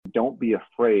don't be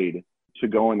afraid to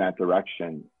go in that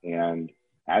direction and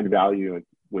add value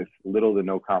with little to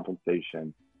no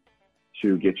compensation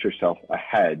to get yourself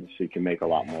ahead so you can make a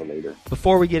lot more later.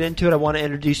 Before we get into it, I want to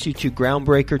introduce you to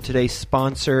Groundbreaker, today's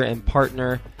sponsor and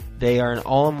partner. They are an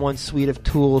all-in-one suite of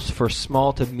tools for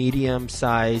small to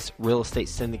medium-sized real estate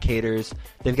syndicators.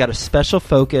 They've got a special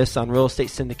focus on real estate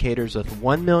syndicators with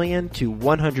 1 million to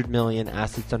 100 million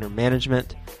assets under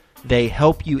management. They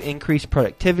help you increase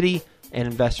productivity and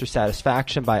investor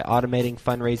satisfaction by automating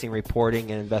fundraising,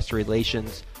 reporting, and investor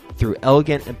relations through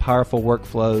elegant and powerful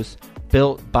workflows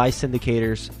built by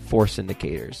syndicators for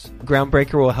syndicators.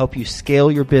 Groundbreaker will help you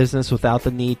scale your business without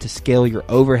the need to scale your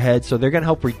overhead. So they're going to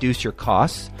help reduce your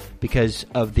costs because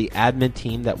of the admin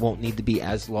team that won't need to be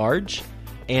as large.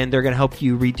 And they're going to help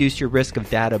you reduce your risk of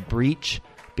data breach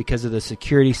because of the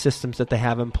security systems that they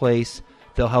have in place.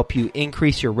 They'll help you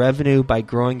increase your revenue by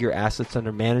growing your assets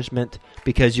under management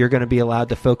because you're going to be allowed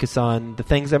to focus on the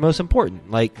things that are most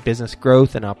important, like business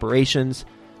growth and operations,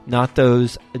 not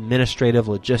those administrative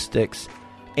logistics.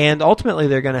 And ultimately,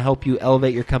 they're going to help you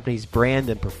elevate your company's brand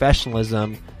and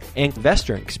professionalism and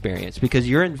investor experience because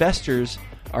your investors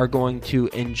are going to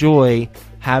enjoy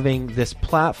having this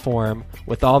platform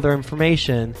with all their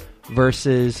information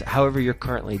versus however you're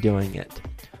currently doing it.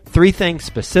 3 things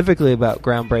specifically about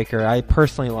Groundbreaker I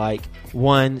personally like.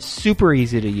 1, super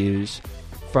easy to use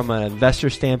from an investor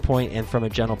standpoint and from a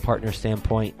general partner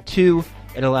standpoint. 2,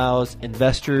 it allows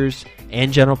investors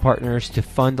and general partners to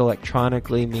fund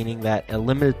electronically, meaning that a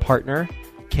limited partner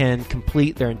can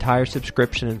complete their entire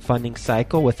subscription and funding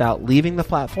cycle without leaving the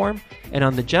platform. And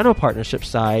on the general partnership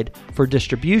side, for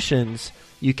distributions,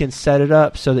 you can set it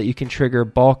up so that you can trigger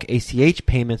bulk ACH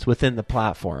payments within the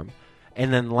platform.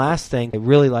 And then the last thing I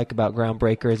really like about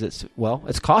Groundbreaker is it's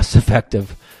cost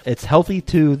effective. It's healthy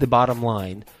to the bottom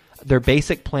line. Their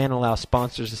basic plan allows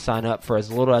sponsors to sign up for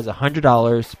as little as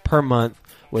 $100 per month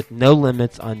with no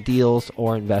limits on deals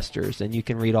or investors. And you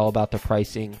can read all about the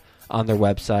pricing on their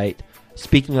website.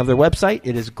 Speaking of their website,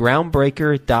 it is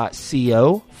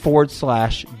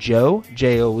groundbreaker.co/Joe,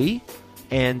 J-O-E.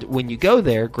 And when you go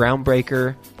there,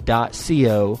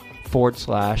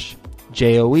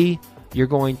 groundbreaker.co/Joe, you're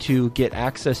going to get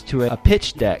access to a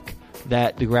pitch deck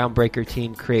that the Groundbreaker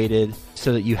team created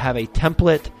so that you have a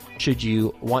template should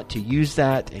you want to use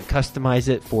that and customize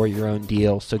it for your own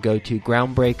deal. So go to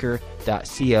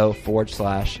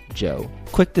groundbreaker.co/Joe.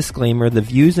 Quick disclaimer, the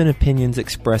views and opinions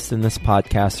expressed in this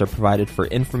podcast are provided for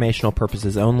informational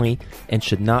purposes only and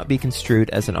should not be construed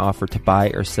as an offer to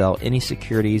buy or sell any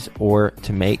securities or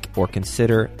to make or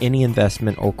consider any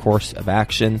investment or course of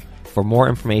action. For more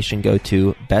information, go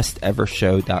to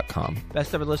bestevershow.com.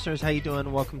 Best Ever listeners, how you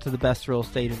doing? Welcome to the Best Real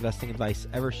Estate Investing Advice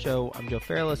Ever Show. I'm Joe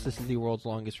Fairless. This is the world's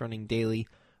longest running daily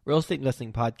real estate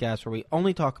investing podcast where we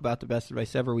only talk about the best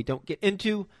advice ever. We don't get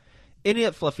into any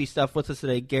of that fluffy stuff. With us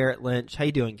today, Garrett Lynch. How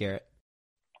you doing, Garrett?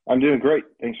 I'm doing great.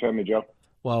 Thanks for having me, Joe.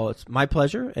 Well, it's my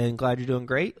pleasure and glad you're doing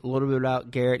great. A little bit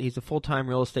about Garrett. He's a full-time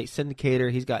real estate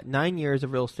syndicator. He's got 9 years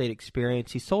of real estate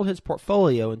experience. He sold his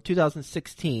portfolio in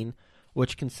 2016,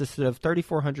 which consisted of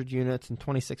 3,400 units and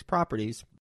 26 properties,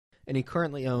 and he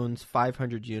currently owns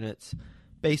 500 units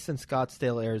based in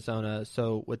Scottsdale, Arizona.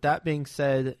 So with that being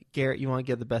said, Garrett, you want to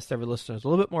give the Best Ever listeners a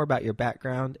little bit more about your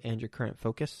background and your current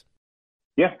focus?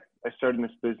 Yeah, I started in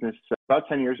this business about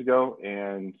 10 years ago,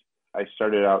 and I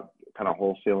started out kind of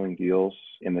wholesaling deals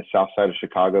in the south side of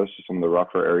Chicago, so some of the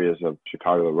rougher areas of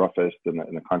Chicago, the roughest in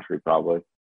the country probably.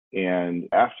 And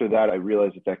after that, I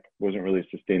realized that wasn't really a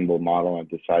sustainable model. I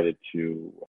decided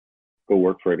to go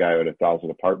work for a guy who had 1,000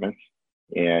 apartments.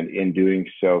 And in doing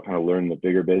so, kind of learned the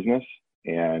bigger business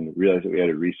and realized that we had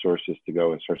the resources to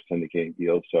go and start syndicating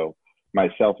deals. So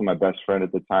myself and my best friend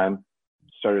at the time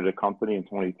started a company in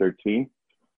 2013.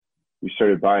 We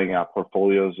started buying out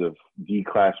portfolios of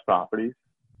D-class properties,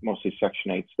 mostly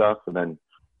Section 8 stuff, and then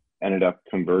ended up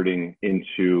converting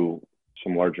into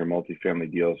some larger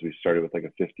multifamily deals. We started with like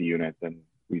a 50 unit, then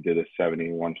we did a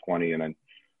 70, 120, and then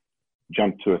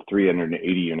jumped to a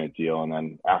 380 unit deal. And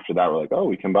then after that, we're like, oh,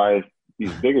 we can buy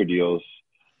these bigger deals.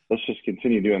 Let's just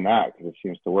continue doing that because it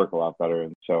seems to work a lot better.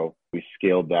 And so we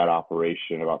scaled that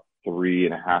operation about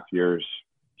 3.5 years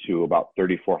to about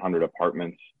 3,400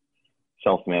 apartments,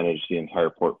 self-managed the entire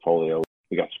portfolio.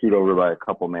 We got screwed over by a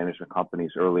couple management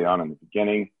companies early on in the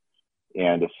beginning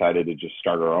and decided to just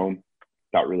start our own,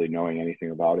 without really knowing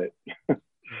anything about it.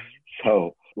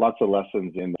 So lots of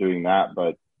lessons in doing that.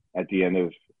 But at the end of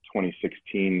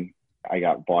 2016, I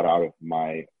got bought out of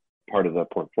my part of the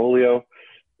portfolio.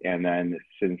 And then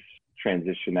since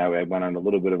transition out, I went on a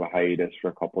little bit of a hiatus for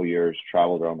a couple of years,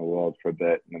 traveled around the world for a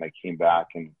bit. And then I came back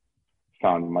and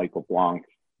found Michael Blanc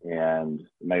and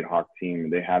the Nighthawk team.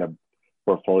 They had a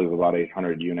portfolio of about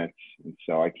 800 units. And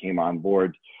so I came on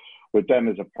board with them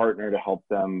as a partner to help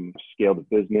them scale the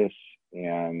business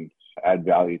and add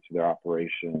value to their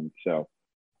operation. So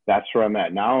that's where I'm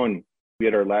at now. And we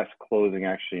had our last closing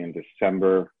actually in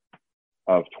December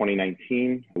of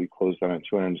 2019. We closed on a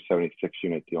 276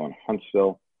 unit deal in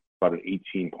Huntsville, about an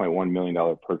 $18.1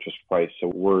 million purchase price.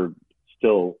 So we're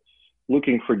still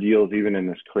looking for deals even in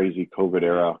this crazy COVID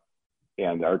era.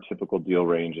 And our typical deal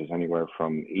range is anywhere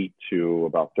from $8 to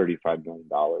about $35 million.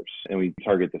 And we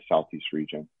target the Southeast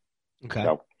region. Okay.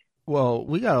 So, well,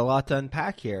 we got a lot to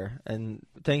unpack here, and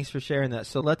thanks for sharing that.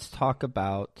 So let's talk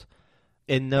about,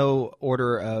 in no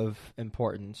order of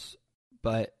importance,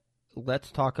 but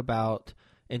let's talk about,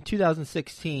 in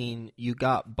 2016, you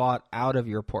got bought out of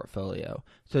your portfolio.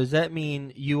 So does that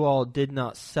mean you all did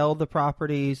not sell the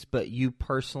properties, but you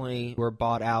personally were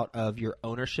bought out of your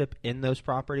ownership in those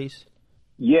properties?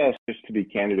 Yes, just to be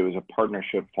candid, it was a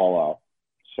partnership fallout.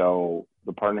 So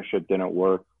the partnership didn't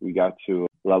work. We got to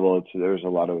a level, there's a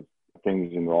lot of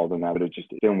things involved in that, but it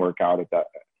didn't work out at that.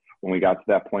 When we got to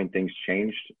that point, things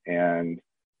changed and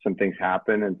some things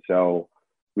happened. And so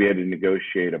we had to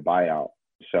negotiate a buyout.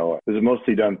 So it was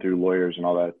mostly done through lawyers and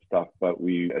all that stuff, but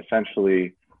we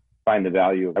essentially find the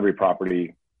value of every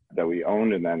property that we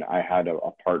owned. And then I had a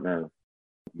partner,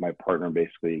 my partner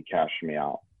basically cashed me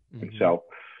out. Mm-hmm. And so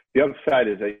the upside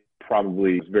is that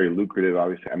probably it's very lucrative.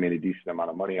 Obviously, I made a decent amount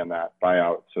of money on that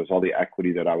buyout. So it's all the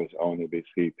equity that I was owning. They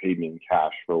basically paid me in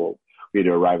cash for what we had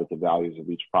to arrive at the values of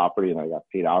each property, and I got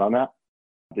paid out on that.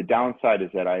 The downside is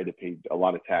that I had to pay a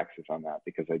lot of taxes on that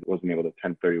because I wasn't able to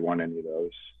 1031 any of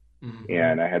those. Mm-hmm.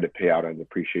 And I had to pay out on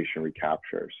depreciation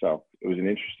recapture. So it was an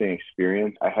interesting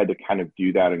experience. I had to kind of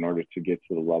do that in order to get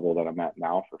to the level that I'm at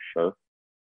now for sure.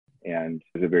 And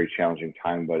it was a very challenging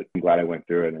time, but I'm glad I went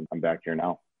through it and I'm back here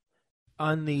now.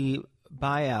 On the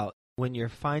buyout, when you're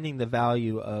finding the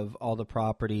value of all the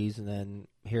properties and then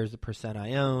here's the percent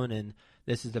I own and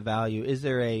this is the value, is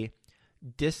there a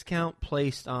discount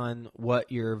placed on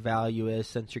what your value is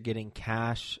since you're getting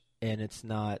cash and it's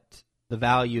not, the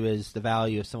value is the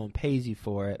value if someone pays you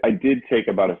for it? I did take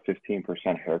about a 15%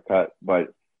 haircut,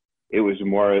 but it was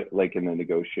more like in the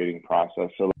negotiating process.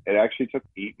 So it actually took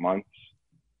 8 months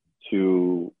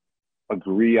to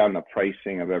agree on the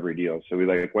pricing of every deal. So we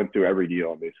went through every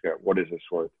deal and basically, what is this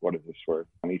worth? What is this worth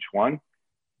on each one?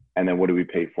 And then what do we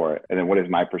pay for it? And then what is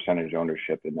my percentage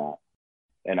ownership in that?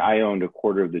 And I owned a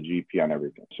quarter of the GP on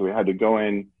everything. So we had to go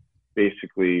in,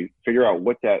 basically figure out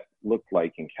what that looked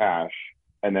like in cash.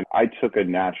 And then I took a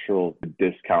natural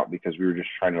discount because we were just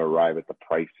trying to arrive at the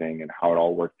pricing and how it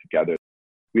all worked together.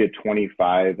 We had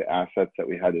 25 assets that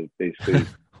we had to basically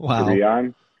agree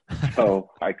on. So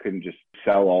I couldn't just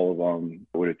sell all of them.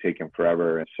 It would have taken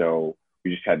forever. And so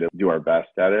we just had to do our best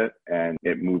at it. And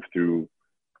it moved through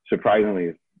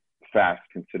surprisingly fast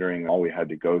considering all we had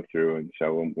to go through. And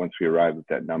so once we arrived at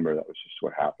that number, that was just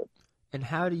what happened. And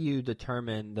how do you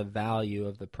determine the value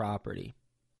of the property?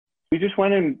 We just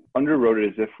went and underwrote it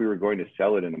as if we were going to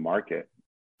sell it in the market.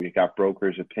 We got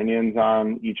brokers' opinions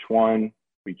on each one.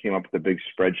 We came up with a big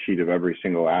spreadsheet of every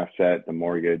single asset, the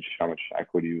mortgage, how much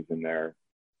equity was in there.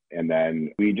 And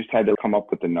then we just had to come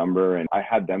up with a number, and I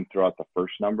had them throw out the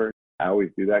first number. I always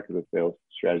do that because it's sales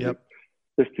strategy,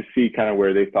 just to see kind of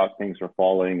where they thought things were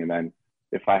falling. And then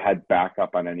if I had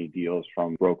backup on any deals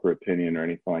from broker opinion or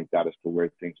anything like that as to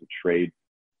where things would trade,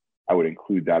 I would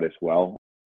include that as well.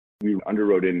 We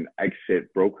underwrote an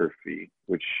exit broker fee,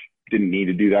 which didn't need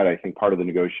to do that. I think part of the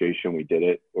negotiation, we did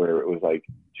it where it was like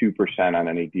 2% on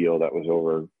any deal that was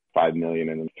over $5 million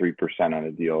and then 3% on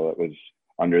a deal that was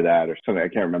under that or something. I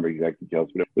can't remember exact details,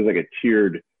 but it was like a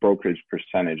tiered brokerage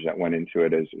percentage that went into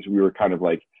it as we were kind of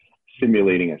like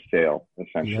simulating a sale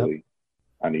essentially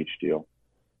on each deal.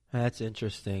 That's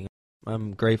interesting.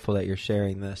 I'm grateful that you're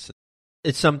sharing this.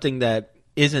 It's something that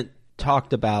isn't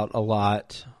talked about a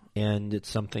lot, and it's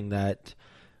something that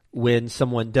when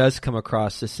someone does come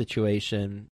across this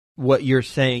situation, what you're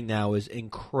saying now is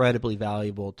incredibly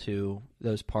valuable to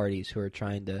those parties who are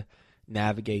trying to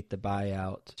navigate the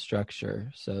buyout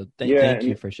structure. So thank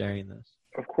you for sharing this.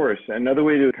 Of course. Another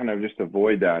way to kind of just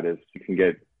avoid that is you can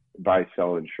get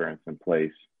buy-sell insurance in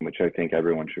place, which I think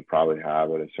everyone should probably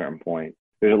have at a certain point.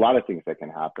 There's a lot of things that can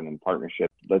happen in partnership.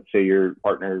 Let's say your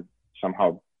partner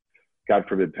somehow, God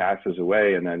forbid, passes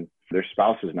away and then their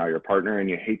spouse is now your partner and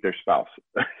you hate their spouse.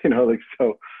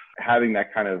 So having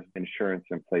that kind of insurance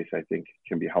in place, I think,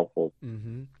 can be helpful.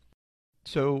 Mm-hmm.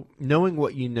 So knowing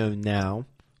what you know now,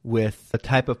 with a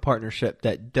type of partnership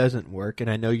that doesn't work,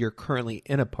 and I know you're currently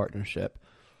in a partnership,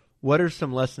 what are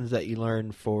some lessons that you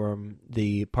learned from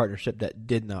the partnership that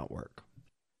did not work?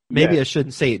 Maybe Yeah. I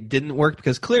shouldn't say it didn't work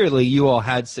because clearly you all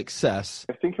had success.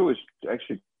 I think it was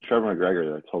actually Trevor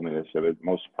McGregor that told me this, that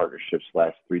most partnerships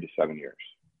last 3 to 7 years.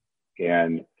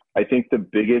 And I think the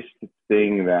biggest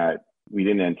thing that we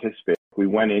didn't anticipate, we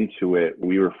went into it,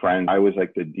 we were friends. I was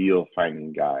like the deal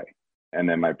finding guy. And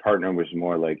then my partner was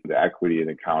more like the equity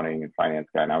and accounting and finance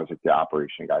guy. And I was like the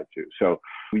operation guy too. So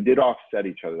we did offset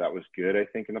each other. That was good, I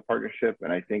think, in the partnership.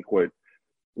 And I think what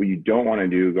you don't want to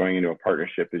do going into a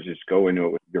partnership is just go into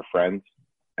it with your friends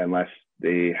unless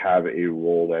they have a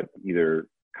role that either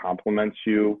complements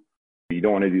you. You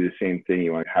don't want to do the same thing.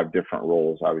 You want to have different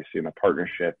roles, obviously, in a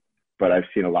partnership. But I've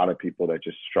seen a lot of people that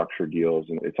just structure deals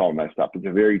and it's all messed up. It's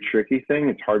a very tricky thing.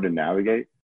 It's hard to navigate.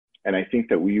 And I think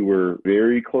that we were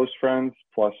very close friends.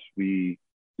 Plus, we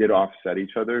did offset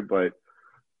each other. But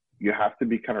you have to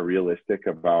be kind of realistic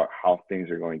about how things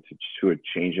are going to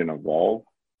change and evolve.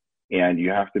 And you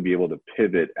have to be able to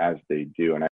pivot as they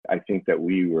do. And I think that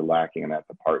we were lacking in that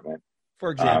department.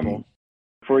 For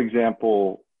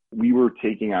example, we were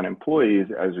taking on employees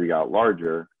as we got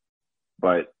larger,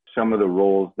 but some of the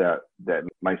roles that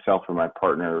myself or my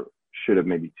partner should have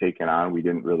maybe taken on, we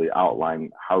didn't really outline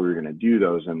how we were going to do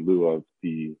those in lieu of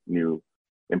the new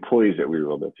employees that we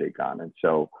were able to take on. And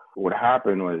so what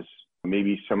happened was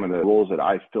maybe some of the roles that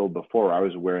I filled before, I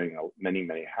was wearing many,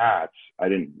 many hats. I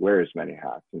didn't wear as many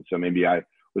hats. And so maybe I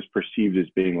was perceived as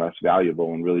being less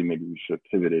valuable and really maybe we should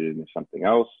have pivoted into something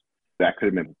else. That could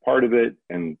have been part of it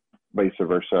and vice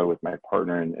versa with my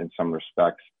partner in some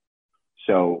respects.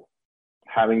 So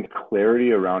having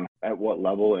clarity around at what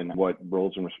level and what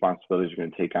roles and responsibilities you're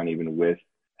going to take on, even with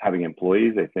having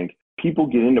employees. I think people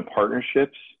get into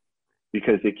partnerships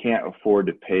because they can't afford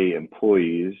to pay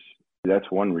employees.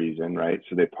 That's one reason, right?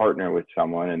 So they partner with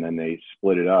someone and then they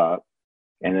split it up.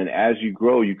 And then as you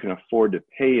grow, you can afford to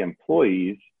pay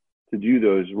employees to do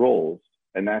those roles.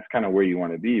 And that's kind of where you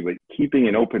want to be. But keeping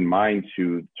an open mind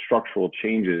to structural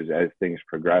changes as things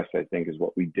progress, I think, is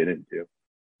what we didn't do.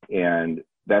 And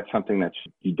that's something that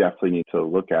you definitely need to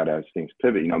look at as things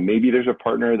pivot. Maybe there's a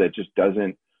partner that just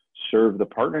doesn't serve the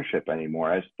partnership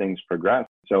anymore as things progress.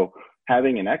 So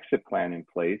having an exit plan in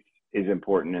place is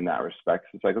important in that respect.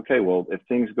 It's like, okay, well, if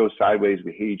things go sideways,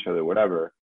 we hate each other,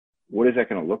 whatever, what is that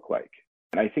going to look like?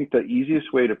 And I think the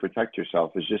easiest way to protect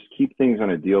yourself is just keep things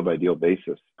on a deal by deal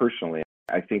basis. Personally,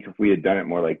 I think if we had done it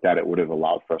more like that, it would have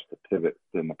allowed for us to pivot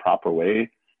in the proper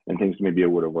way and things maybe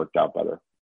would have worked out better.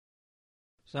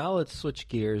 So now let's switch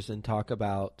gears and talk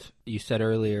about, you said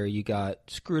earlier you got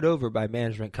screwed over by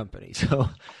management companies. So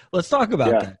let's talk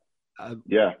about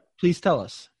that. Please tell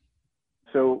us.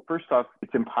 So first off,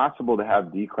 it's impossible to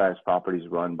have D-class properties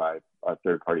run by a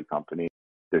third-party company.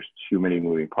 There's too many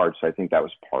moving parts. So I think that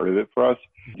was part of it for us.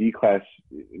 D-class,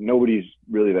 nobody's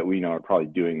really that we know are probably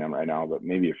doing them right now, but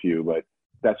maybe a few, but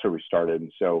that's where we started.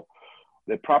 And so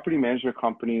the property management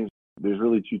companies, there's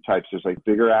really two types. There's like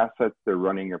bigger assets. They're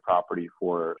running your property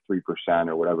for 3%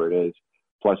 or whatever it is,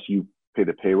 plus you pay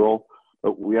the payroll.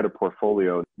 But we had a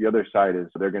portfolio. The other side is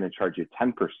they're going to charge you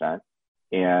 10%.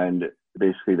 And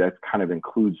basically that kind of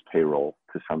includes payroll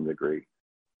to some degree.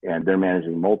 And they're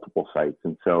managing multiple sites.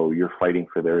 And so you're fighting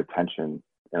for their attention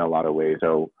in a lot of ways.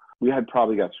 So we had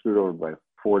probably got screwed over by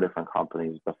 4 different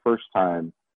companies. The first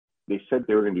time they said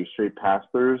they were going to do straight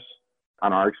pass-throughs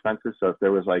on our expenses. So if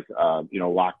there was like,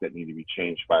 lock that needed to be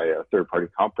changed by a third party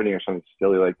company or something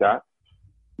silly like that,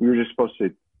 we were just supposed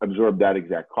to absorb that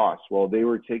exact cost. Well, they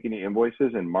were taking the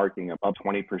invoices and marking them up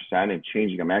 20% and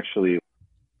changing them, actually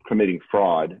committing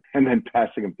fraud and then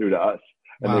passing them through to us.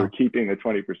 And They were keeping the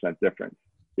 20% difference.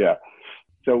 Yeah.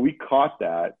 So we caught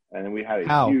that and then we had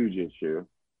a huge issue.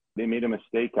 They made a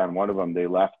mistake on one of them. They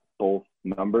left both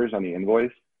numbers on the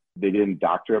invoice. They didn't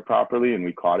doctor it properly and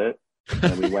we caught it.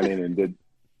 And we went in and did,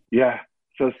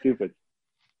 so stupid.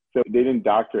 So they didn't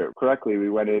doctor it correctly. We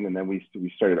went in and then we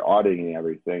started auditing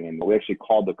everything. And we actually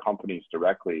called the companies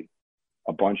directly,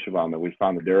 a bunch of them, and we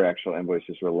found that their actual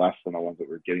invoices were less than the ones that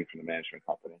we're getting from the management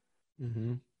company.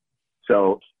 Mm-hmm.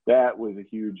 So that was a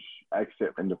huge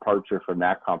exit and departure from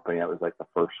that company. That was like the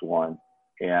first one.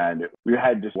 And we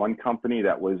had just one company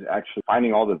that was actually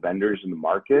finding all the vendors in the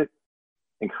market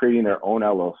and creating their own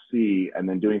LLC and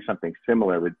then doing something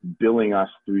similar with billing us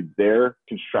through their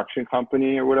construction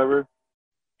company or whatever,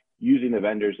 using the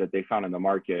vendors that they found in the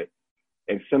market.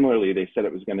 And similarly, they said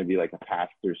it was going to be like a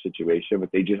pass-through situation, but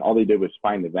all they did was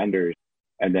find the vendors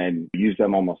and then use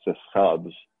them almost as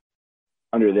subs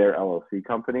under their LLC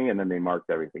company. And then they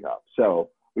marked everything up. So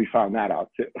we found that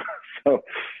out too. So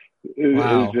it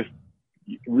was just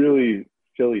really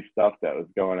silly stuff that was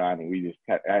going on. And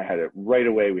I had it right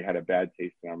away. We had a bad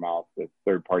taste in our mouth with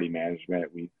third-party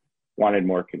management. We wanted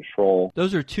more control.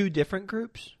 Those are 2 different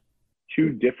groups?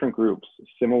 two different groups,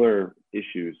 similar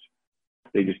issues.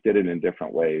 They just did it in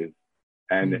different ways.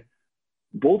 And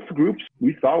both groups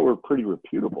we thought were pretty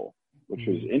reputable, which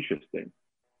was interesting.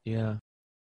 Yeah.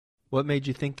 What made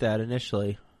you think that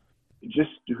initially?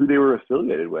 Just who they were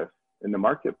affiliated with in the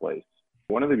marketplace.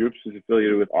 One of the groups was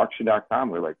affiliated with auction.com.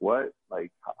 We're like, what?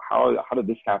 Like, how did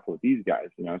this happen with these guys?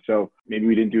 You know, so maybe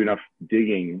we didn't do enough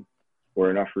digging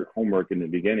or enough homework in the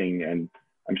beginning. And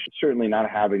I'm certainly not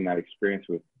having that experience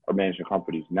with our management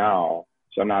companies now.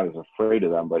 So I'm not as afraid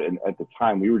of them. But at the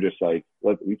time, we were just like,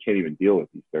 we can't even deal with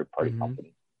these third-party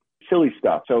companies. Silly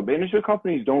stuff. So management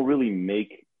companies don't really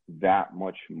make that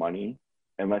much money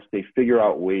unless they figure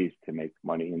out ways to make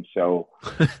money. And so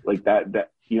like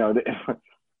that, you know,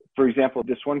 for example,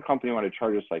 this one company wanted to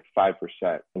charge us like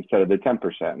 5% instead of the 10%.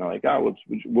 And they're like, oh,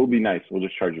 we'll be nice. We'll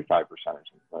just charge you 5% or something.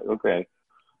 Like, okay.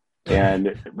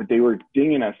 But they were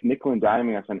dinging us, nickel and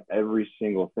diming us on every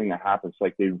single thing that happens.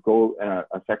 Like they'd go in a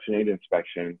Section 8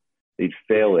 inspection, they'd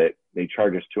fail it, they'd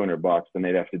charge us $200, then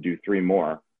they'd have to do 3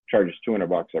 more, charge us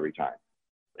 $200 every time.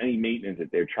 Any maintenance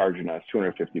that they're charging us,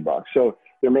 $250. So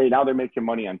now they're making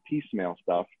money on piecemeal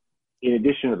stuff in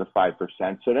addition to the 5%.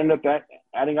 So it ended up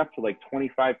adding up to like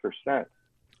 25%.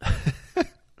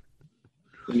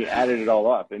 When you added it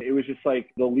all up. And it was just like,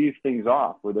 they'll leave things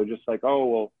off where they're just like,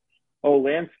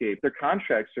 landscape. Their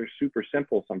contracts are super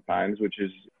simple sometimes, which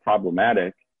is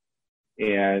problematic.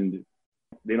 And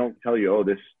they don't tell you,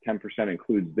 this 10%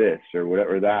 includes this or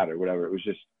whatever, that or whatever. It was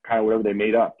just kind of whatever they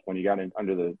made up when you got in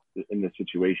the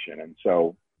situation. And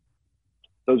so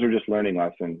those are just learning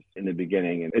lessons in the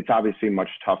beginning. And it's obviously much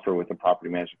tougher with a property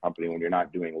management company when you're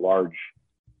not doing large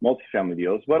multifamily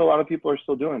deals, but a lot of people are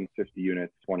still doing 50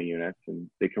 units, 20 units, and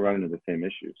they can run into the same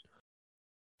issues.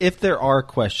 If there are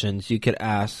questions you could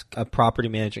ask a property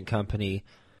management company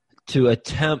to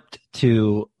attempt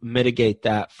to mitigate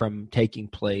that from taking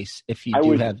place if you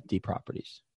have D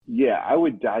properties? Yeah, I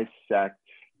would dissect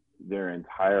their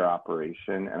entire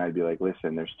operation and I'd be like,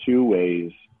 listen, there's 2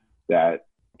 ways that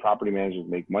property managers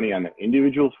make money on the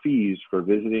individual fees for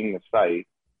visiting the site.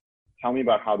 Tell me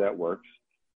about how that works.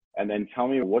 And then tell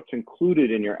me what's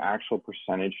included in your actual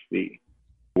percentage fee.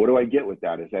 What do I get with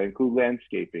that? Does that include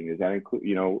landscaping? Does that include,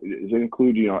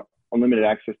 unlimited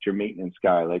access to your maintenance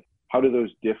guy? Like, how do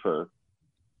those differ?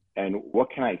 And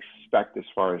what can I expect as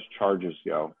far as charges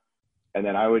go? And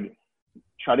then I would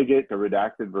try to get the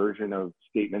redacted version of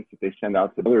statements that they send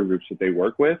out to other groups that they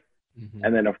work with. Mm-hmm.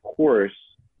 And then, of course,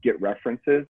 get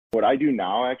references. What I do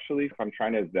now, actually, if I'm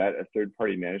trying to vet a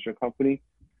third-party management company,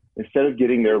 instead of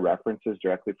getting their references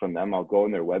directly from them, I'll go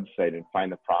on their website and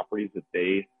find the properties that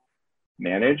they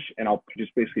manage, and I'll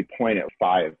just basically point at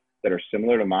 5 that are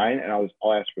similar to mine, and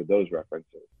I'll ask for those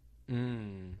references.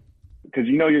 Because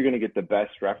you're going to get the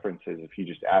best references if you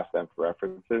just ask them for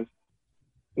references,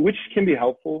 which can be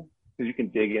helpful because you can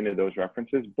dig into those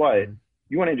references, but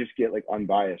you want to just get like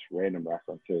unbiased random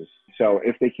references. So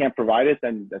if they can't provide it,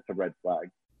 then that's a red flag.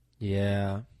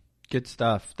 Yeah, good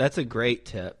stuff. That's a great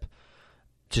tip.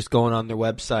 Just going on their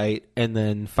website and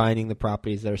then finding the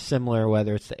properties that are similar,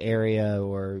 whether it's the area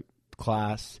or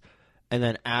class, and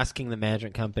then asking the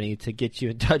management company to get you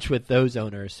in touch with those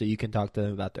owners so you can talk to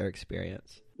them about their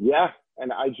experience. Yeah,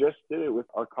 and I just did it with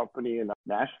our company in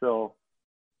Nashville,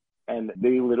 and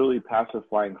they literally passed with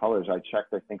flying colors. I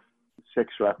checked, I think, 6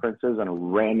 references on a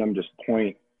random just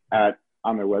point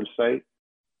on their website,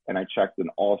 and I checked and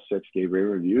all 6 gave rave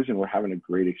reviews, and we're having a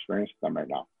great experience with them right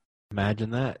now. Imagine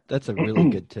that. That's a really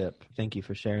good tip. Thank you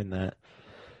for sharing that.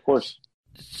 Of course.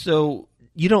 So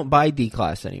you don't buy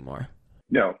D-Class anymore?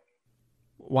 No.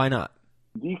 Why not?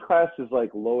 D-Class is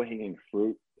like low-hanging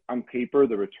fruit. On paper,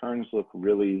 the returns look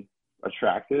really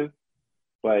attractive,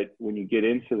 but when you get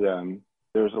into them,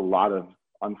 there's a lot of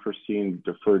unforeseen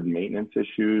deferred maintenance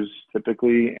issues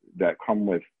typically that come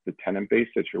with the tenant base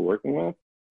that you're working with.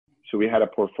 So we had a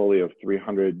portfolio of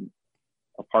 300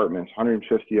 apartments,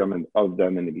 150 of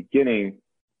them in the beginning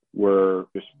were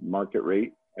just market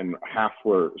rate, and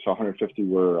 150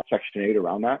 were Section 8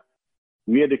 around that.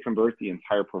 We had to convert the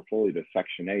entire portfolio to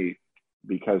Section 8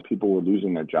 because people were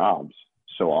losing their jobs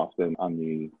so often on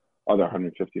the other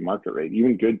 150 market rate.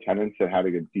 Even good tenants that had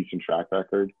a good, decent track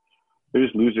record, they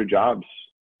just lose their jobs.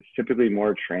 It's typically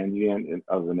more transient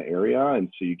of an area, and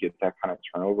so you get that kind of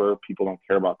turnover. People don't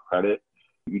care about credit.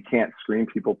 You can't screen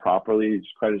people properly.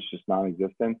 Credit's just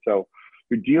non-existent. So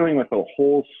you're dealing with a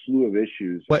whole slew of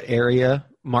issues. What area,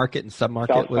 market and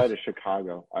submarket? South side of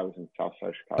Chicago. I was in South side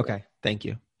of Chicago. Okay, thank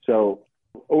you. So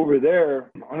over there,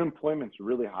 unemployment's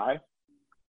really high,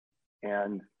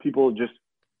 and people just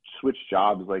switch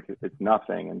jobs like it's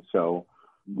nothing. And so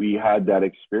we had that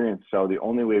experience. So the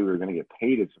only way we were going to get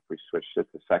paid is if we switched it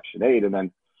to Section 8. And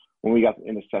then when we got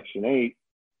into Section 8,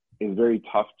 it's very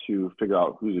tough to figure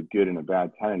out who's a good and a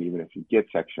bad tenant, even if you get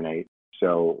Section 8.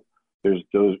 So there's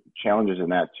those challenges in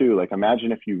that too. Like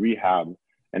imagine if you rehab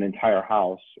an entire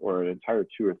house or an entire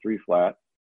 2 or 3 flat,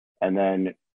 and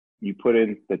then you put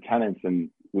in the tenants, and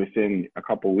within a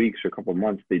couple of weeks or a couple of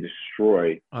months, they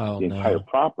destroy the entire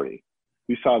property.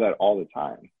 We saw that all the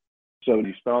time. So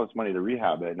you spend all this money to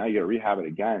rehab it. Now you got to rehab it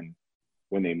again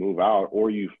when they move out, or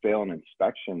you fail an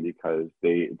inspection because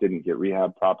they didn't get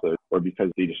rehab properly or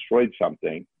because they destroyed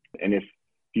something. And if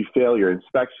you fail your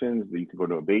inspections, you can go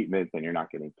to abatement, then you're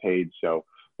not getting paid. So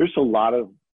there's a lot of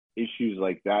issues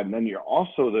like that. And then you're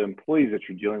also the employees that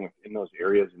you're dealing with in those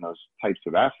areas and those types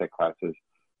of asset classes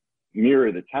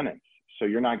mirror the tenants. So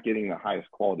you're not getting the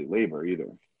highest quality labor either.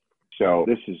 So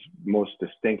this is most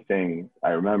distinct thing I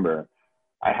remember.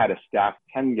 I had a staff,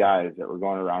 10 guys that were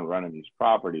going around running these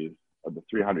properties of the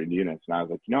 300 units. And I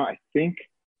was like, I think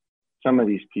some of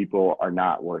these people are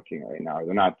not working right now.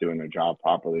 They're not doing their job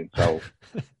properly. So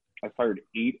I fired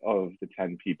 8 of the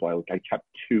 10 people. I kept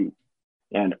 2.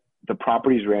 And the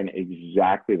properties ran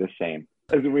exactly the same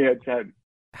as we had 10.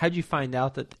 How'd you find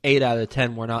out that 8 out of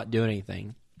 10 were not doing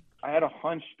anything? I had a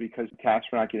hunch because tasks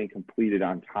were not getting completed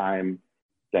on time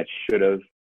that should have.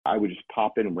 I would just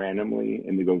pop in randomly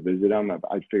and to go visit them.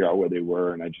 I'd figure out where they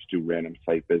were, and I'd just do random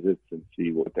site visits and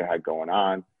see what they had going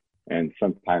on. And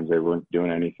sometimes they weren't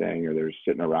doing anything or they were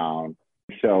sitting around.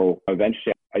 So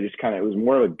eventually I just it was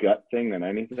more of a gut thing than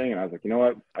anything. And I was like, you know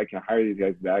what? I can hire these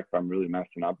guys back if I'm really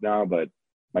messing up now, but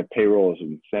my payroll is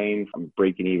insane. I'm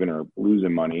breaking even or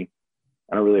losing money.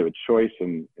 I don't really have a choice,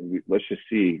 and let's just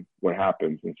see what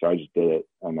happens. And so I just did it.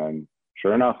 And then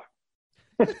sure enough,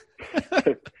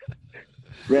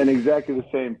 ran exactly the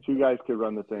same. 2 guys could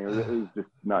run the thing. It was just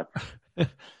nuts. It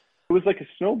was like a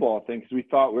snowball thing because we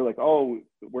thought, we're like, oh,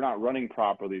 we're not running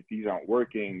properly. If these aren't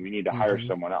working, we need to hire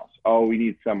someone else. Oh, we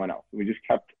need someone else. And we just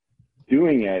kept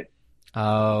doing it.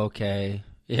 Oh, okay.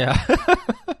 Yeah.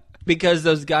 Because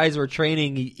those guys were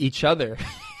training each other.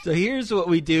 So here's what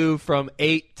we do from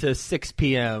 8 to 6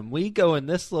 p.m. We go in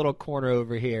this little corner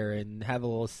over here and have a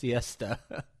little siesta.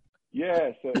 Yeah,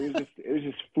 so it was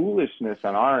just foolishness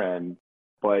on our end.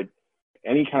 But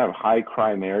any kind of high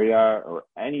crime area or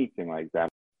anything like that,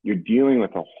 you're dealing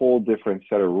with a whole different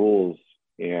set of rules,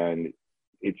 and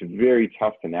it's very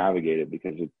tough to navigate it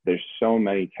because there's so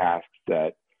many tasks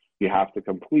that you have to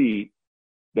complete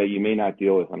that you may not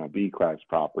deal with on a B-class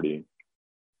property.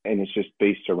 And it's just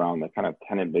based around the kind of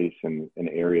tenant base and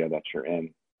area that you're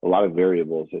in. A lot of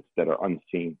variables that are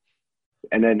unseen.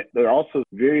 And then there are also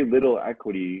very little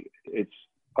equity. It's,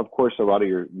 of course, a lot of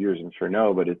your viewers I'm sure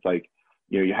know, but it's like,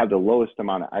 you have the lowest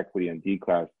amount of equity in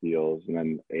D-class deals, and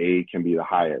then A can be the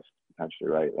highest potentially,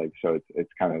 right? Like, so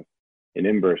it's kind of an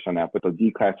inverse on that, but the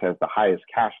D-class has the highest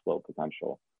cash flow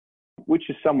potential, which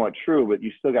is somewhat true, but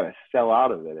you still got to sell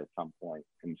out of it at some point.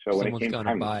 And so when it came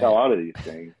time to sell out of these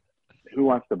things, who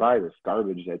wants to buy this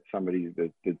garbage that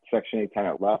the Section 8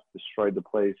 tenant left, destroyed the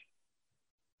place?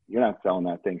 You're not selling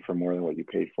that thing for more than what you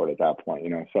paid for it at that point,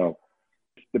 So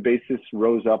the basis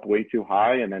rose up way too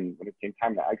high, and then when it came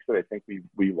time to exit, I think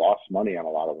we lost money on a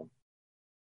lot of them.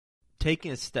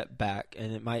 Taking a step back,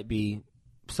 and it might be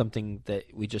something that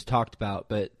we just talked about,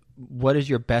 but what is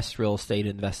your best real estate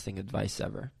investing advice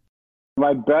ever?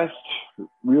 My best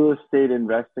real estate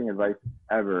investing advice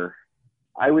ever,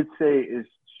 I would say, is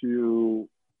to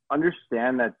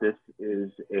understand that this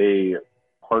is a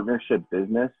partnership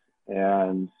business,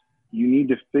 and you need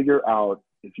to figure out,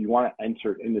 if you want to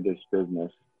enter into this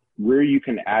business, where you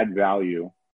can add value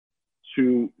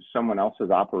to someone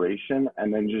else's operation,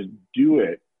 and then just do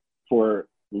it for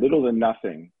little to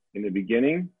nothing in the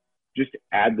beginning. Just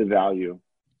add the value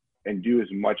and do as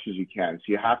much as you can. So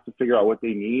you have to figure out what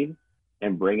they need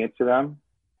and bring it to them,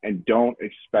 and don't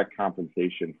expect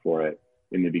compensation for it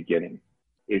in the beginning.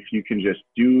 If you can just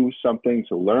do something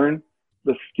to learn,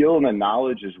 the skill and the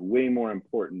knowledge is way more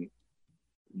important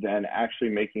than actually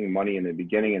making money in the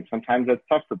beginning. And sometimes that's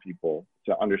tough for people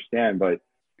to understand, but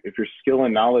if your skill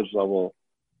and knowledge level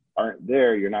aren't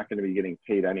there, you're not going to be getting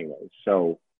paid anyway.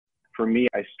 So for me,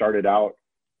 I started out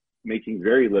making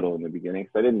very little in the beginning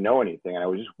because I didn't know anything, and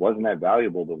I just wasn't that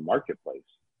valuable to the marketplace.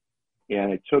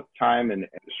 And it took time and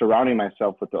surrounding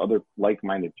myself with the other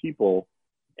like-minded people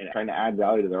and trying to add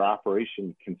value to their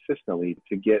operation consistently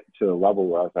to get to the level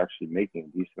where I was actually making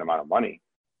a decent amount of money.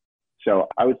 So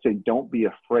I would say don't be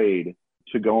afraid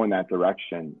to go in that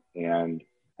direction and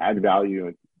add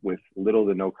value with little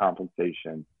to no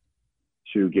compensation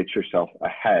to get yourself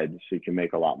ahead so you can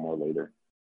make a lot more later.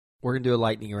 We're going to do a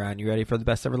lightning round. You ready for the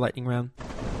best ever lightning round?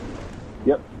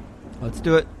 Yep. Let's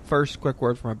do it. First, quick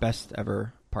word from our best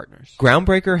ever partners.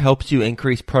 Groundbreaker helps you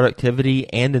increase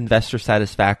productivity and investor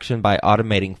satisfaction by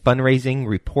automating fundraising,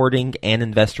 reporting, and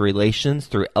investor relations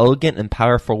through elegant and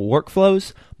powerful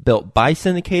workflows built by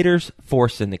syndicators for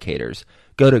syndicators.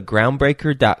 Go to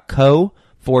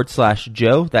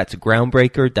groundbreaker.co/Joe. That's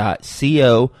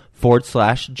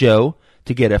groundbreaker.co/Joe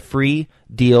to get a free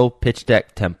deal pitch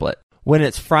deck template. When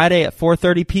it's Friday at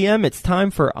 4:30 p.m., it's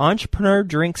time for Entrepreneur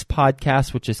Drinks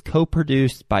Podcast, which is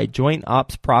co-produced by Joint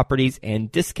Ops Properties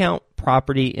and Discount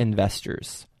Property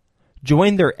Investors.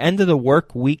 Join their end of the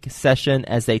work week session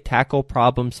as they tackle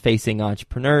problems facing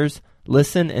entrepreneurs.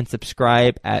 Listen and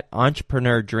subscribe at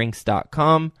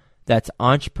entrepreneurdrinks.com. That's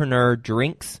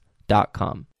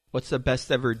entrepreneurdrinks.com. What's the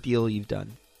best ever deal you've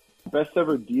done? The best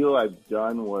ever deal I've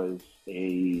done was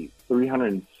a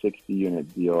 360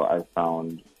 unit deal I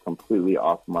found completely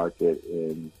off market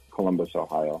in Columbus,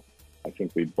 Ohio. I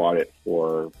think we bought it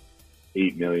for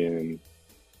 $8 million,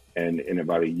 and in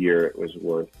about a year it was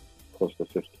worth close to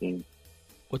 15.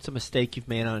 What's a mistake you've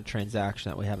made on a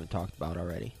transaction that we haven't talked about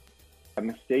already? A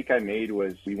mistake I made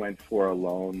was we went for a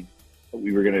loan.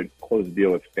 We were going to close a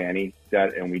deal with Fannie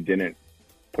debt, and we didn't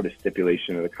put a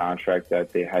stipulation in the contract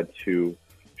that they had to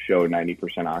show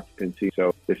 90% occupancy.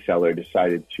 So the seller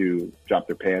decided to drop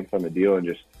their pants on the deal and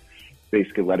just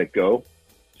basically let it go.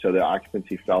 So the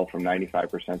occupancy fell from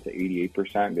 95% to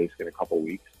 88% basically in a couple of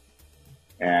weeks.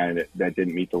 And that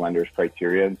didn't meet the lender's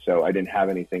criteria. And so I didn't have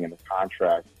anything in the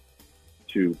contract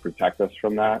to protect us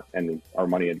from that. And our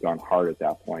money had gone hard at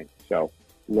that point. So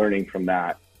learning from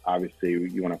that, obviously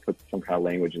you want to put some kind of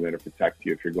language in there to protect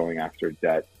you if you're going after a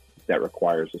debt that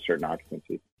requires a certain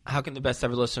occupancy. How can the best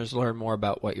ever listeners learn more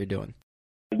about what you're doing?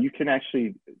 You can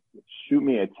actually shoot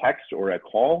me a text or a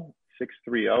call,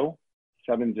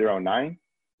 630-709-8636,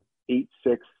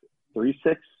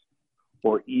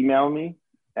 or email me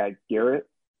at Garrett,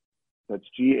 that's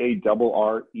GARRETT,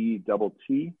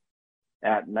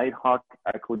 at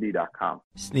nighthawkequity.com.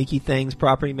 Sneaky things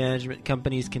property management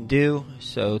companies can do.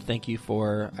 So thank you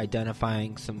for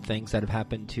identifying some things that have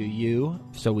happened to you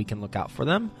so we can look out for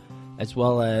them, as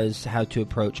well as how to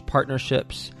approach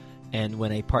partnerships. And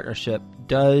when a partnership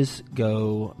does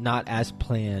go not as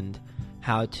planned,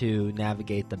 how to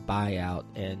navigate the buyout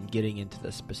and getting into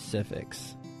the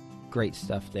specifics. Great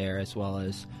stuff there, as well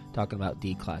as talking about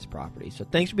D-class property. So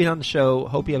thanks for being on the show.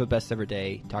 Hope you have a best ever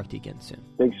day. Talk to you again soon.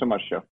 Thanks so much, Joe.